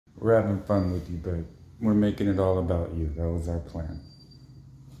We're having fun with you, babe. We're making it all about you. That was our plan.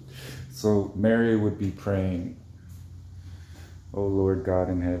 So Mary would be praying, "Oh Lord God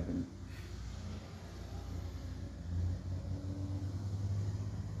in heaven,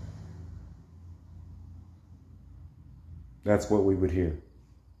 that's what we would hear.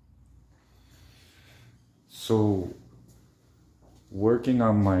 So working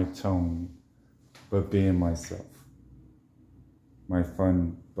on my tone, but being myself. My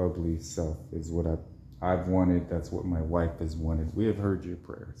fun, bubbly self is what I've wanted. That's what my wife has wanted. We have heard your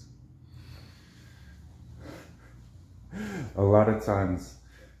prayers. A lot of times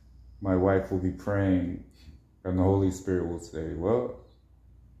my wife will be praying and the Holy Spirit will say, well,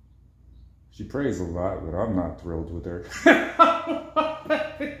 she prays a lot, but I'm not thrilled with her.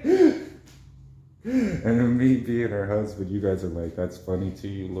 And then me being her husband, you guys are like, that's funny to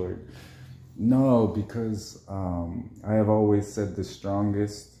you, Lord. No, because I have always said the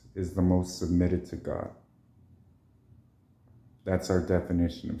strongest is the most submitted to God. That's our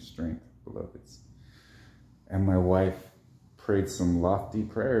definition of strength, beloveds. And my wife prayed some lofty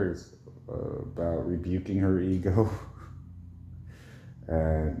prayers about rebuking her ego.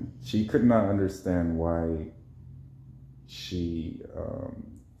 And she could not understand why she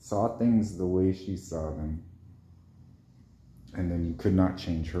saw things the way she saw them. And then you could not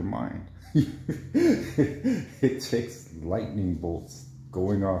change her mind. It takes lightning bolts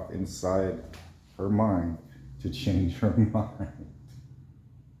going off inside her mind to change her mind.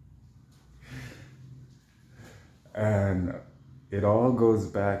 And it all goes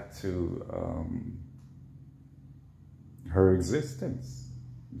back to her existence.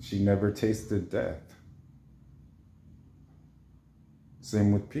 She never tasted death.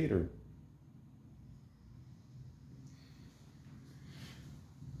 Same with Peter.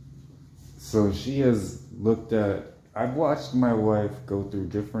 So she has looked at, I've watched my wife go through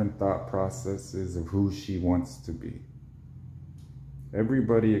different thought processes of who she wants to be.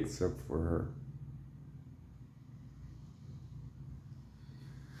 Everybody except for her.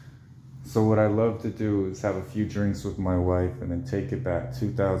 So what I love to do is have a few drinks with my wife and then take it back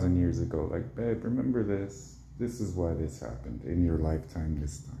 2,000 years ago. Like, babe, remember this? This is why this happened in your lifetime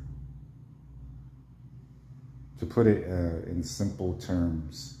this time. To put it in simple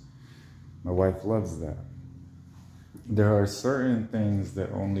terms, my wife loves that. There are certain things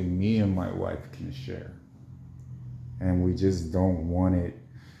that only me and my wife can share. And we just don't want it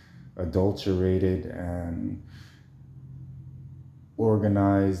adulterated and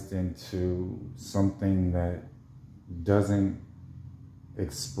organized into something that doesn't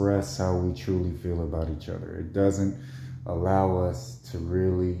express how we truly feel about each other. It doesn't allow us to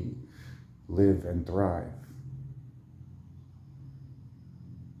really live and thrive.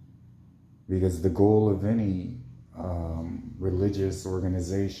 Because the goal of any religious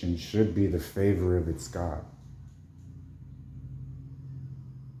organization should be the favor of its God.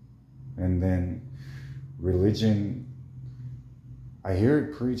 And then religion, I hear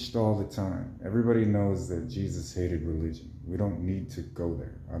it preached all the time. Everybody knows that Jesus hated religion. We don't need to go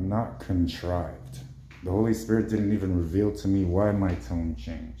there. I'm not contrived. The Holy Spirit didn't even reveal to me why my tone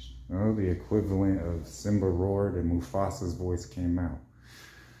changed. You know, the equivalent of Simba roared and Mufasa's voice came out.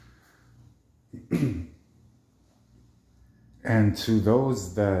 And to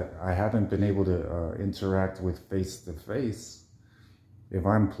those that I haven't been able to interact with face to face, if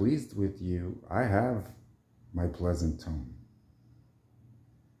I'm pleased with you, I have my pleasant tone.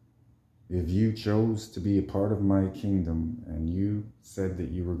 If you chose to be a part of my kingdom and you said that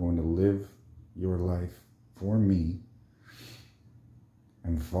you were going to live your life for me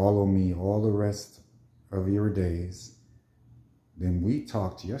and follow me all the rest of your days, then we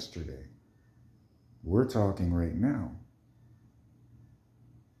talked yesterday. We're talking right now.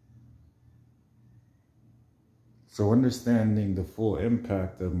 So understanding the full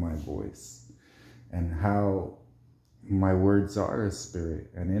impact of my voice and how my words are a spirit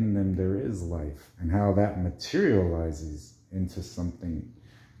and in them there is life, and how that materializes into something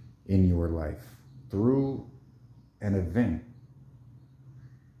in your life through an event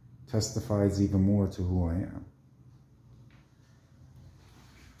testifies even more to who I am.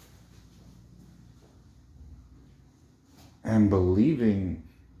 And believing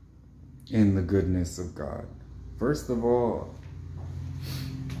in the goodness of God. First of all,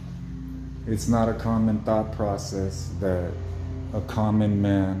 it's not a common thought process that a common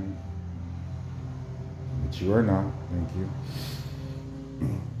man, which you are not, thank you,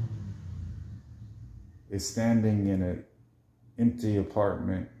 is standing in an empty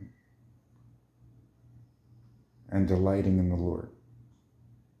apartment and delighting in the Lord.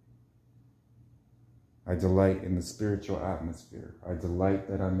 I delight in the spiritual atmosphere. I delight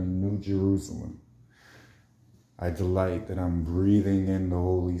that I'm in New Jerusalem. I delight that I'm breathing in the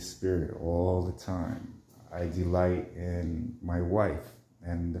Holy Spirit all the time. I delight in my wife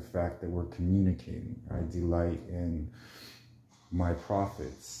and the fact that we're communicating. I delight in my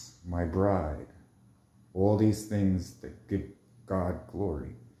prophets, my bride, all these things that give God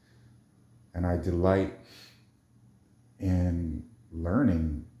glory. And I delight in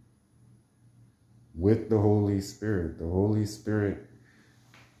learning with the Holy Spirit. The Holy Spirit,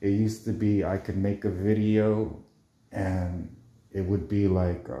 it used to be I could make a video and it would be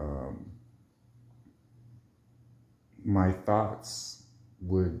like my thoughts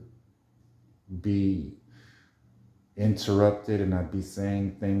would be interrupted and I'd be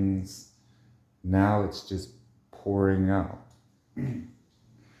saying things. Now it's just pouring out.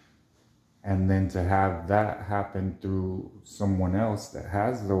 And then to have that happen through someone else that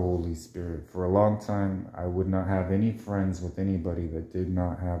has the Holy Spirit. For a long time, I would not have any friends with anybody that did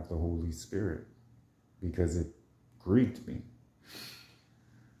not have the Holy Spirit because it grieved me.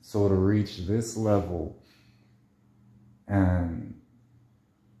 So to reach this level and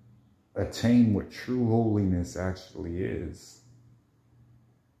attain what true holiness actually is,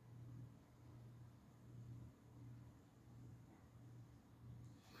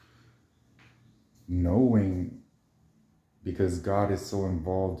 knowing, because God is so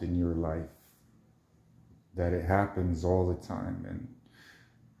involved in your life that it happens all the time,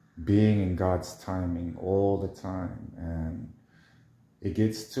 and being in God's timing all the time. And it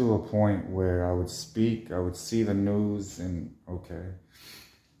gets to a point where I would speak, I would see the news and okay.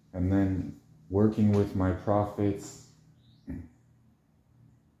 And then working with my prophets,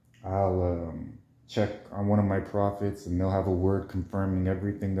 I'll check on one of my prophets and they'll have a word confirming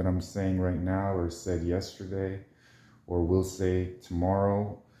everything that I'm saying right now or said yesterday or will say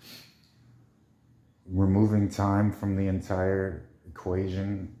tomorrow. Removing time from the entire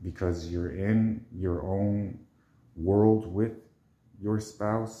equation because you're in your own world with your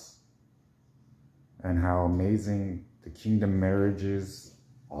spouse, and how amazing the kingdom marriages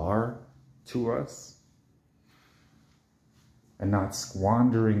are to us, and not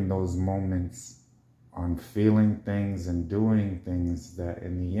squandering those moments on feeling things and doing things that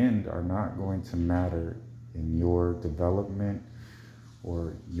in the end are not going to matter in your development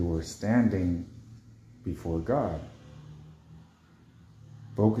or your standing before God.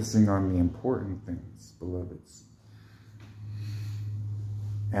 Focusing on the important things, beloveds.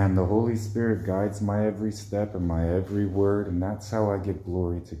 And the Holy Spirit guides my every step and my every word, and that's how I give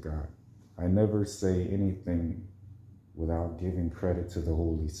glory to God. I never say anything without giving credit to the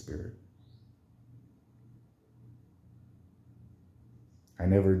Holy Spirit. I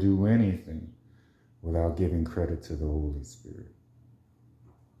never do anything without giving credit to the Holy Spirit.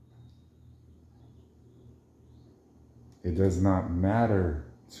 It does not matter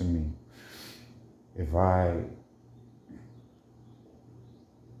to me if I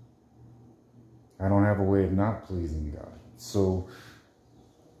don't have a way of not pleasing God. So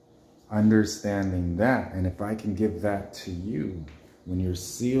understanding that, and if I can give that to you, when you're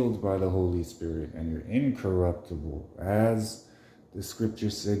sealed by the Holy Spirit and you're incorruptible, as the scripture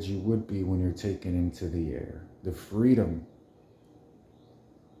said you would be when you're taken into the air, the freedom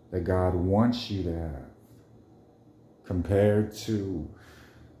that God wants you to have, compared to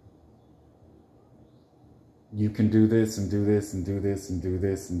you can do this and do this and do this and do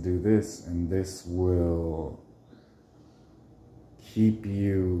this and do this, and this will keep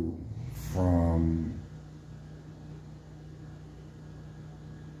you from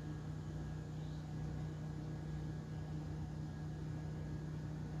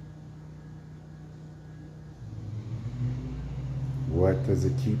what does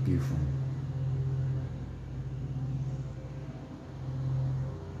it keep you from?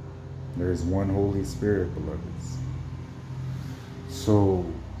 There's one Holy Spirit, beloveds. So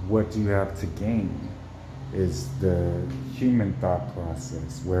what do you have to gain is the human thought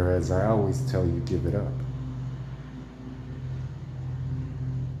process, whereas I always tell you, give it up.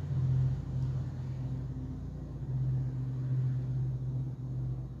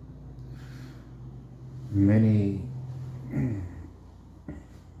 Many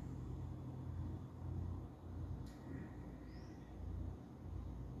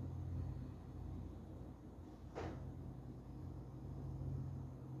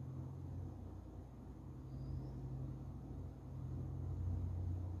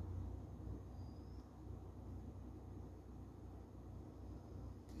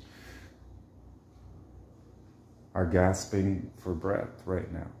are gasping for breath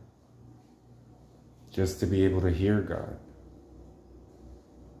right now, just to be able to hear God,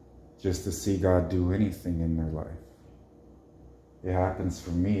 just to see God do anything in their life. It happens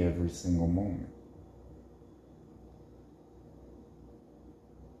for me every single moment.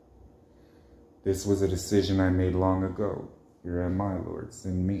 This was a decision I made long ago. Here am I, Lord,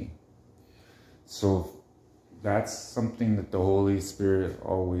 send me. So that's something that the Holy Spirit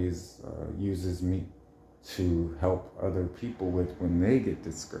always uses me to help other people with when they get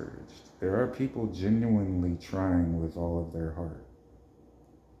discouraged. There are people genuinely trying with all of their heart.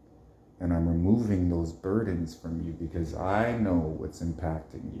 And I'm removing those burdens from you because I know what's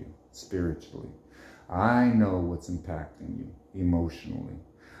impacting you spiritually. I know what's impacting you emotionally.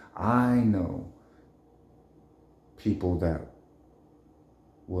 I know people that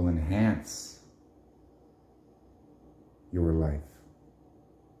will enhance your life.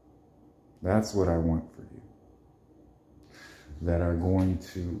 That's what I want for you. That are going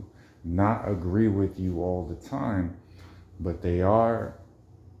to not agree with you all the time, but they are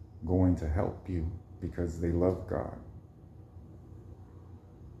going to help you because they love God.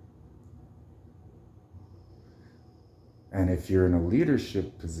 And if you're in a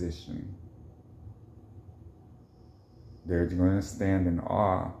leadership position, they're going to stand in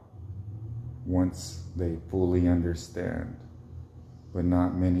awe once they fully understand. But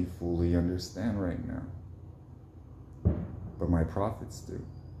not many fully understand right now. But my prophets do.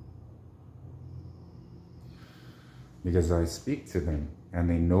 Because I speak to them and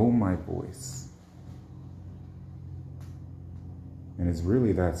they know my voice. And it's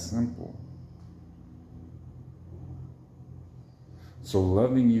really that simple. So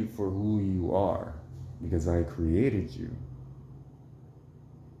loving you for who you are, because I created you,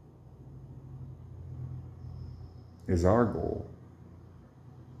 is our goal.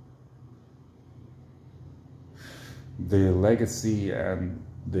 The legacy and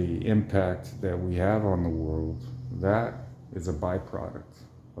the impact that we have on the world, that is a byproduct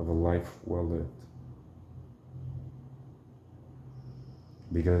of a life well lived.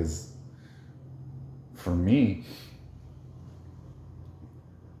 Because for me,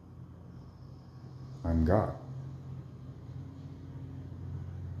 I'm God.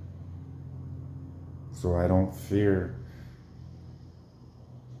 So I don't fear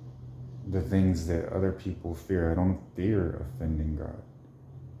the things that other people fear. I don't fear offending God.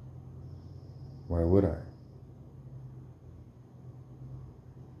 Why would I?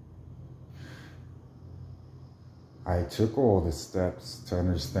 I took all the steps to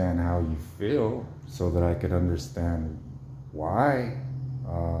understand how you feel so that I could understand why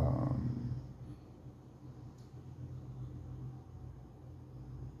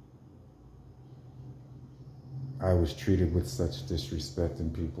I was treated with such disrespect in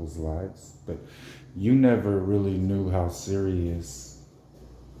people's lives. But you never really knew how serious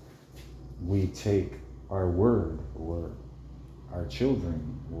we take our word or our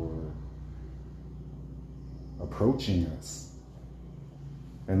children or approaching us.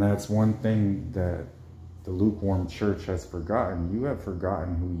 And that's one thing that the lukewarm church has forgotten. You have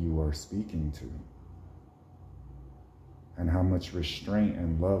forgotten who you are speaking to and how much restraint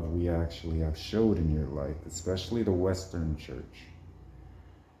and love we actually have showed in your life, especially the Western church.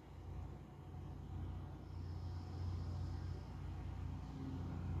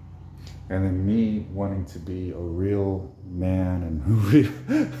 And then me wanting to be a real man and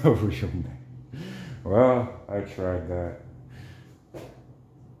a real man. Well, I tried that.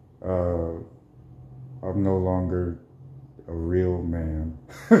 I'm no longer a real man.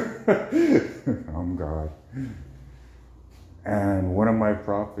 I'm God. And one of my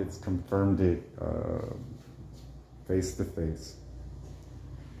prophets confirmed it face to face.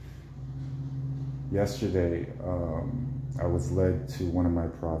 Yesterday, I was led to one of my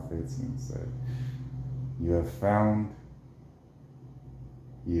prophets and said, "You have found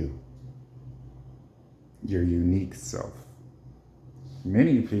you, your unique self."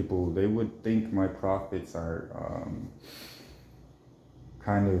 Many people, they would think my prophets are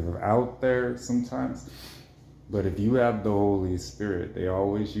kind of out there sometimes. But if you have the Holy Spirit, they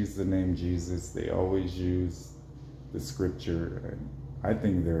always use the name Jesus. They always use the scripture. And I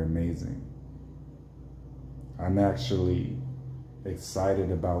think they're amazing. I'm actually excited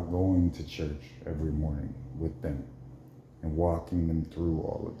about going to church every morning with them and walking them through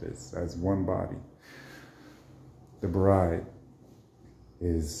all of this as one body. The bride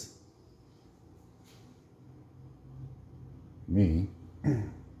is me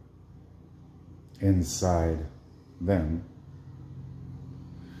inside them.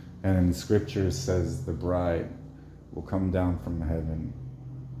 And in the scripture it says the bride will come down from heaven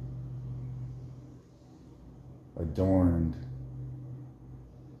adorned,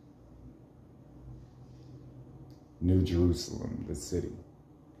 New Jerusalem, the city.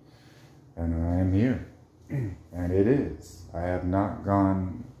 And I am here. And it is. I have not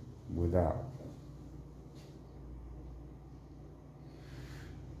gone without.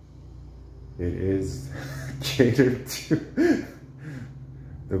 It is catered to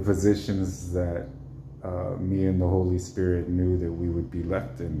the positions that me and the Holy Spirit knew that we would be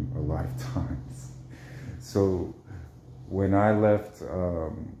left in a lot of times. So when I left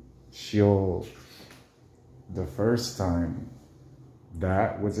Sheol the first time,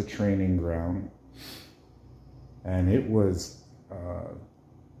 that was a training ground, and it was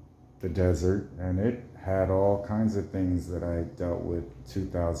the desert, and it had all kinds of things that I dealt with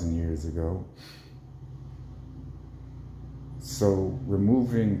 2,000 years ago. So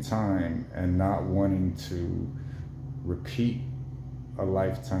removing time and not wanting to repeat a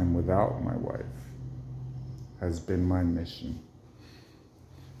lifetime without my wife has been my mission.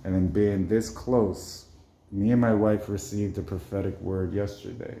 And then being this close, me and my wife received a prophetic word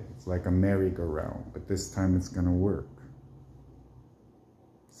yesterday. It's like a merry-go-round, but this time it's gonna work.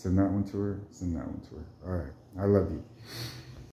 Send that one to her, send that one to her. All right, I love you.